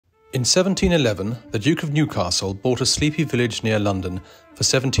In 1711, the Duke of Newcastle bought a sleepy village near London for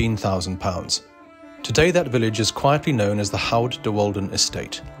 £17,000. Today that village is quietly known as the Howard de Walden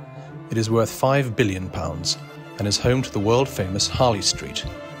Estate. It is worth £5 billion and is home to the world-famous Harley Street.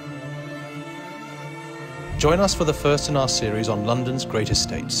 Join us for the first in our series on London's great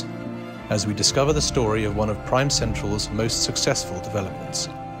estates, as we discover the story of one of Prime Central's most successful developments.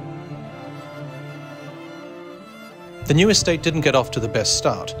 The new estate didn't get off to the best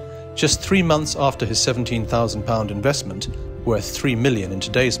start. Just 3 months after his £17,000 investment, worth £3 million in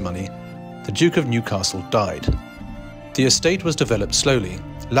today's money, the Duke of Newcastle died. The estate was developed slowly,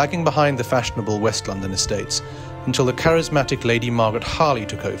 lagging behind the fashionable West London estates, until the charismatic Lady Margaret Harley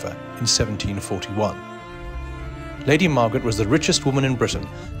took over in 1741. Lady Margaret was the richest woman in Britain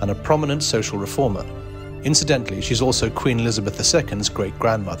and a prominent social reformer. Incidentally, she's also Queen Elizabeth II's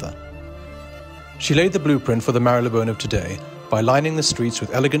great-grandmother. She laid the blueprint for the Marylebone of today by lining the streets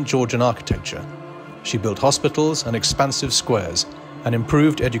with elegant Georgian architecture. She built hospitals and expansive squares and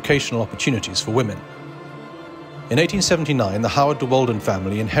improved educational opportunities for women. In 1879, the Howard de Walden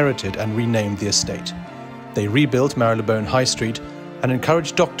family inherited and renamed the estate. They rebuilt Marylebone High Street and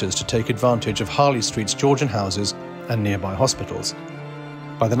encouraged doctors to take advantage of Harley Street's Georgian houses and nearby hospitals.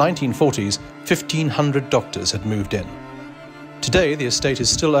 By the 1940s, 1,500 doctors had moved in. Today, the estate is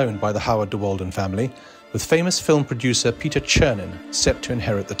still owned by the Howard de Walden family, with famous film producer Peter Chernin set to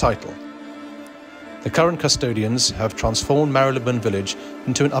inherit the title. The current custodians have transformed Marylebone Village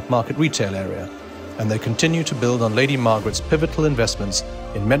into an upmarket retail area, and they continue to build on Lady Margaret's pivotal investments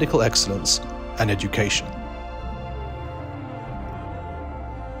in medical excellence and education.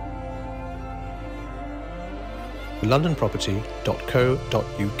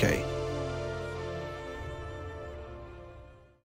 londonproperty.co.uk